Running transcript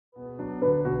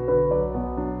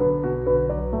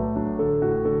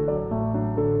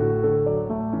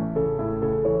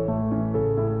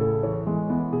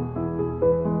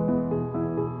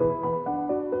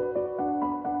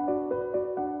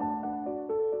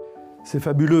C'est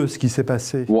fabuleux ce qui s'est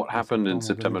passé. What happened in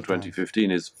September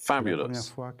 2015 is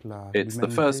fabulous. It's the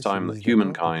first time that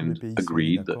humankind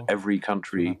agreed, that every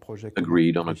country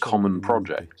agreed on a common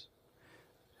project.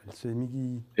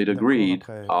 It agreed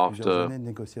after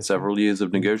several years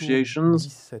of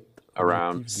negotiations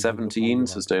around 17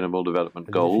 Sustainable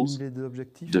Development Goals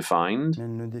defined,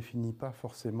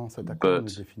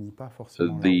 but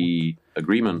the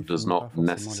agreement does not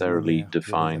necessarily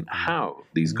define how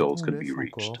these goals could be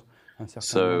reached.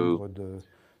 So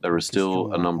there are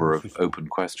still a number of open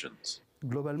questions.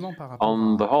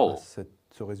 On the whole,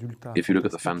 if you look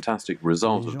at the fantastic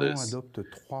result of this,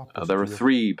 there are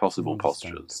three possible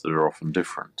postures that are often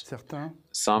different.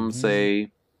 Some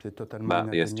say that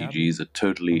the SDGs are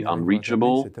totally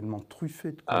unreachable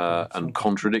and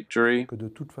contradictory,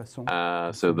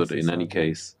 so that in any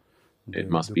case it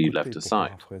must be left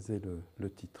aside.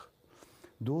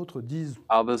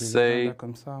 Others say,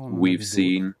 we've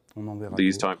seen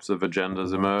these types of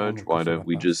agendas emerge, why don't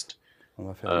we just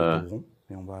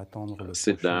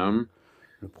sit down,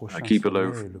 keep a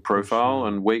low profile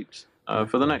and wait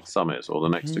for the next summit or the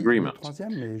next agreement.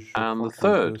 And the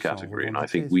third category, and I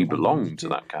think we belong to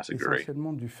that category,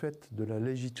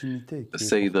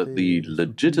 say that the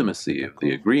legitimacy of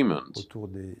the agreement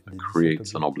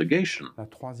creates an obligation.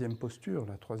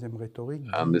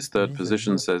 And this third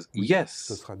position says,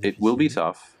 yes, it will be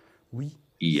tough.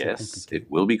 Yes, it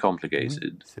will be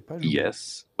complicated.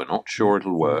 Yes, we're not sure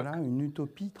it'll work.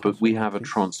 But we have a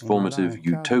transformative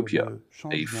utopia,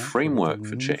 a framework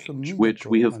for change, which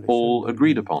we have all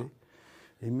agreed upon.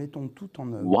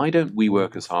 Why don't we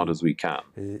work as hard as we can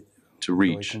to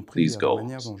reach these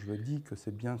goals?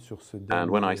 And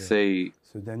when I say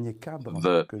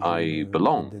that I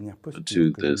belong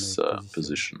to this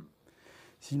position,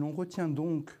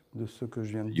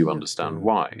 you understand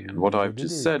why. And what I've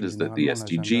just said is that the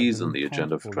SDGs and the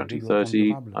Agenda for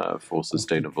 2030 for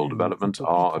Sustainable Development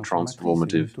are a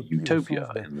transformative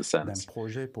utopia in the sense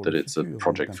that it's a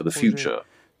project for the future,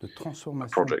 a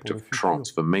project of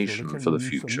transformation for the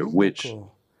future, which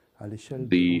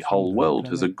the whole world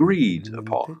has agreed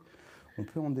upon.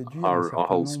 Our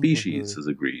whole species has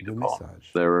agreed upon.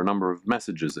 There are a number of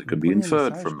messages that can be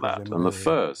inferred from that, and the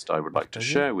first I would like to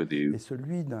share with you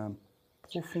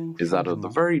is that of the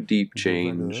very deep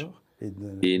change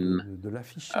in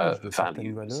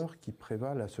values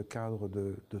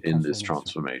in this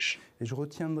transformation.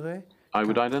 I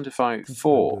would identify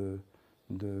four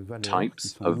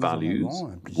types of values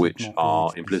which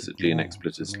are implicitly and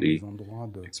explicitly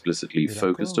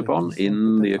focused upon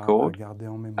in the Accord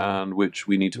and which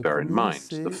we need to bear in mind.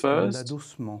 The first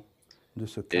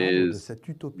is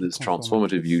this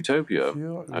transformative utopia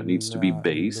needs to be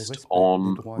based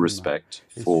on respect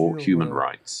for human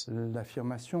rights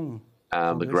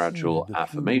and the gradual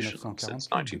affirmation since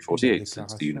 1948,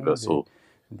 since the Universal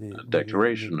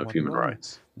Declaration of Human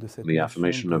Rights, the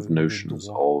affirmation of notions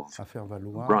of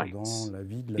rights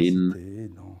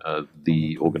in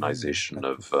the organization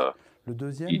of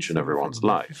each and everyone's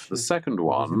life. The second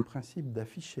one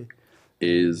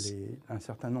is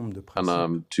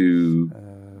to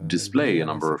display a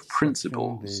number of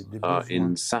principles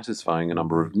in satisfying a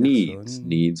number of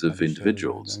needs of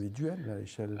individuals,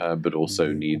 but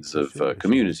also needs of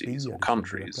communities or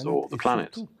countries or the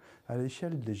planet,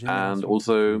 and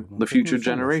also the future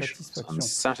generations. And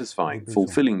satisfying,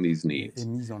 fulfilling these needs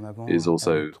is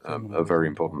also a very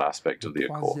important aspect of the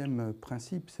Accord.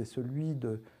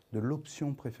 The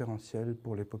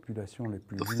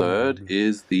third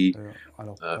is the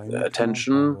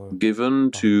attention given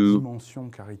to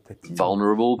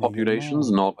vulnerable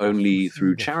populations, not only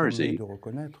through charity,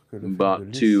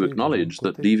 but to acknowledge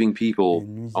that leaving people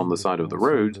on the side of the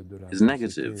road is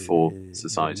negative for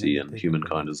society and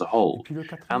humankind as a whole.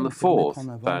 And the fourth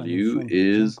value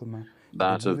is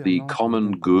that of the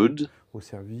common good,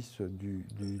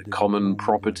 common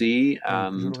property,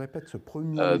 and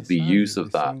the use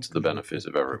of that to the benefit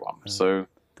of everyone. So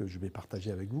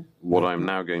what I'm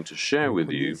now going to share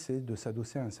with you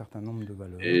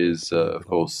is, of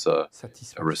course, a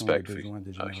respect for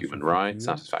human rights,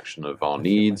 satisfaction of our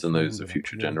needs and those of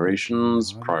future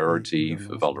generations, priority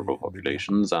for vulnerable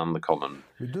populations, and the common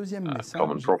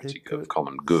property of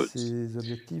common goods.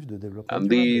 And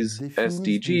these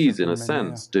SDGs, in a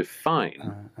sense,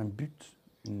 define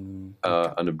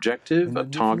an objective, a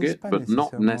target, but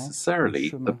not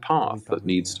necessarily a path that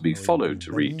needs to be followed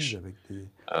to reach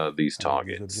these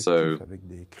targets. So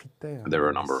there are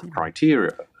a number of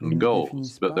criteria and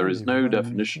goals, but there is no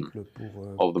definition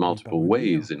of the multiple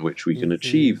ways in which we can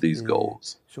achieve these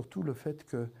goals.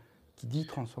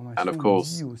 And of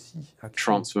course,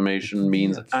 transformation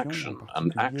means action,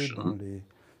 and action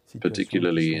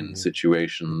particularly in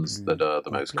situations that are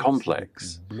the most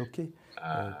complex,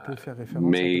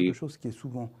 may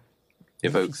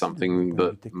evoke something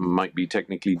that might be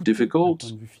technically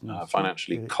difficult,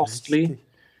 financially costly,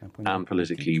 and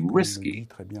politically risky,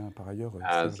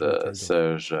 as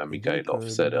Serge Mikhailov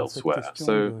said elsewhere.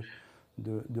 So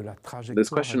this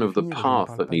question of the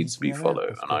path that needs to be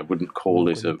followed, and I wouldn't call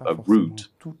it a route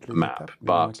map,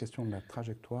 but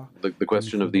the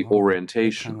question of the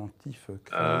orientation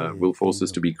will force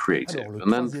us to be creative.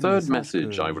 And then third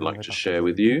message I would like to share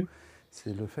with you,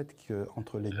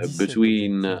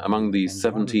 among these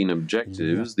 17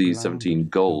 objectives, these 17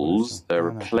 goals, there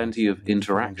are plenty of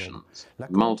interactions,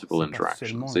 multiple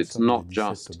interactions. It's not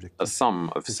just a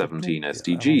sum of 17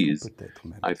 SDGs.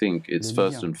 I think it's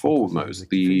first and foremost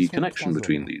the connection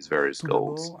between these various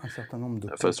goals.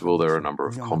 First of all, there are a number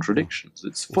of contradictions.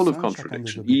 It's full of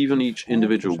contradictions. Even each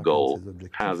individual goal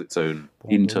has its own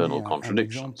internal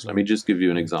contradictions. Let me just give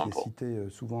you an example.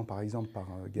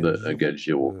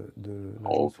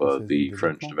 Of the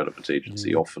French Development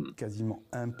Agency often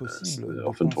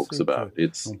talks about.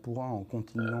 It's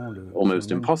almost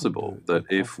impossible that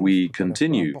if we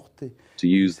continue to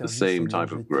use the same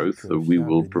type of growth, that we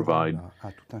will provide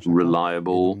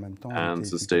reliable and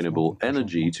sustainable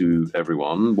energy to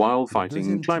everyone while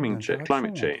fighting climate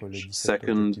change.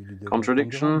 Second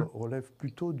contradiction,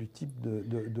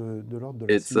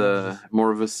 it's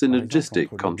more of a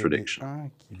synergistic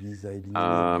contradiction.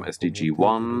 SDG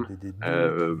 1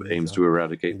 aims to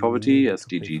eradicate poverty,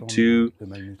 SDG 2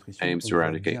 aims to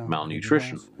eradicate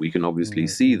malnutrition. We can obviously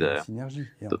see there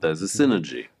that there's a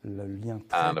synergy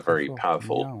and a very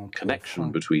powerful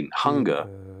connection between hunger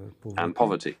and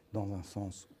poverty. And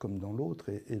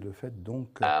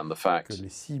the fact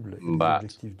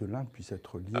that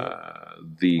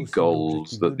these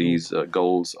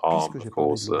goals are, of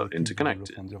course,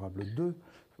 interconnected.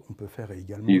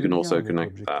 You can also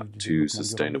connect that to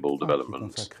Sustainable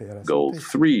Development Goal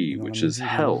 3, which is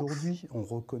health.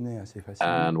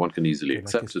 And one can easily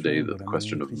accept today that the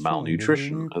question of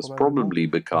malnutrition has probably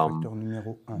become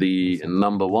the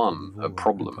 _1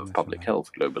 problem of public health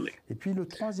globally.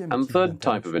 And the third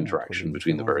type of interaction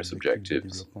between the various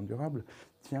objectives,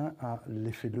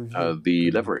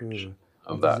 the leverage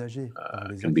of that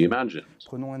can be imagined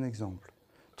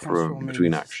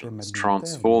between actions.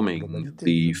 Transforming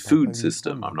the food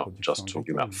system, I'm not just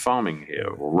talking about farming here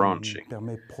or ranching,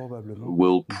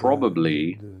 will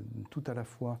probably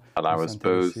allow us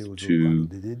both to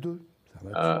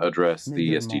address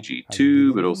the SDG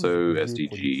 2, but also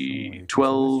SDG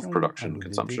 12, production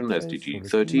consumption, SDG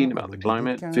 13, about the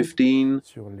climate, 15,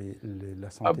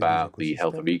 about the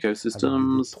health of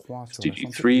ecosystems,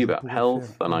 SDG 3, about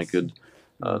health, and I could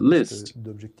list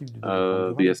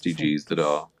the SDGs that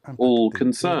are all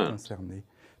concerned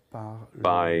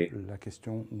by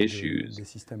issues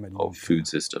of food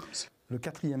systems.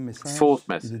 Fourth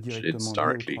message, it's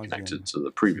directly connected to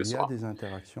the previous one.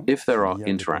 If there are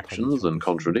interactions and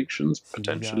contradictions,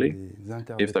 potentially,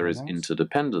 if there is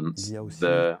interdependence,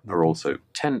 there are also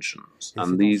tensions.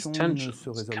 And these tensions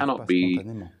cannot be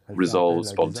resolved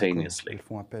spontaneously.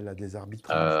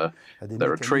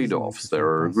 There are trade-offs, there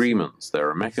are agreements, there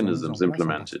are mechanisms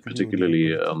implemented,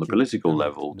 particularly on the political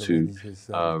level, to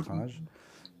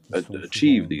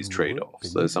achieve these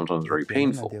trade-offs. They're sometimes very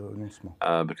painful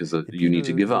because you need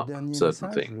to give up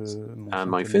certain things. And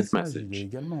my fifth message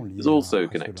is also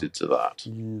connected to that.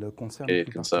 It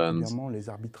concerns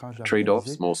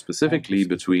trade-offs more specifically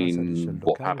between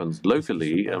what happens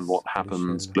locally and what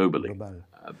happens globally.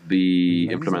 The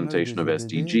implementation of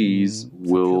SDGs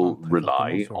will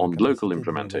rely on local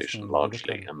implementation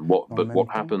largely, but what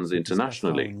happens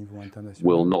internationally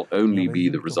will not only be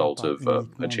the result of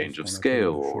a change of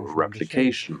scale or a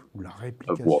replication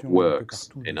of what works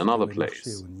in another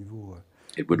place.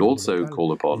 It would also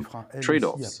call upon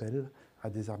trade-offs,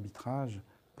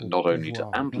 not only to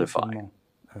amplify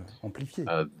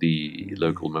the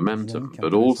local momentum,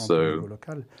 but also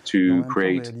to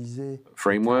create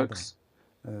frameworks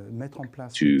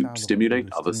to stimulate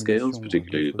other scales,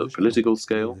 particularly the political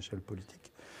scale,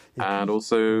 and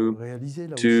also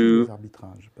to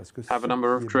have a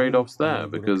number of trade-offs there,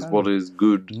 because what is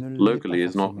good locally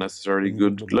is not necessarily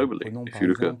good globally. If you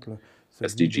look at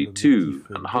SDG 2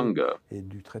 and hunger,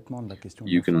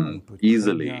 you can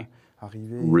easily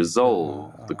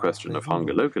resolve the question of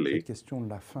hunger locally,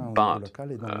 but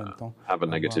have a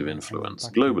negative influence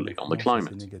globally on the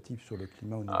climate.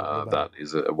 That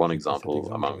is one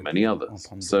example among many others.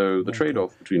 So the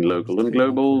trade-off between local and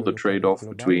global, the trade-off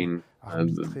between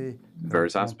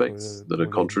various aspects that are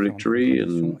contradictory,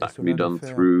 and that can be done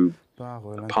through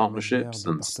partnerships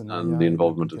and the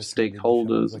involvement of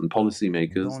stakeholders and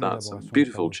policymakers. That's a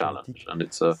beautiful challenge, and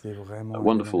it's a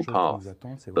wonderful path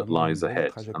that lies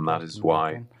ahead, and that is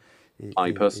why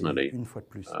I personally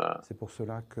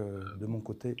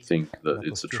think that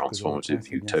it's a transformative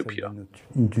utopia.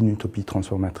 D'une utopie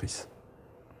transformatrice.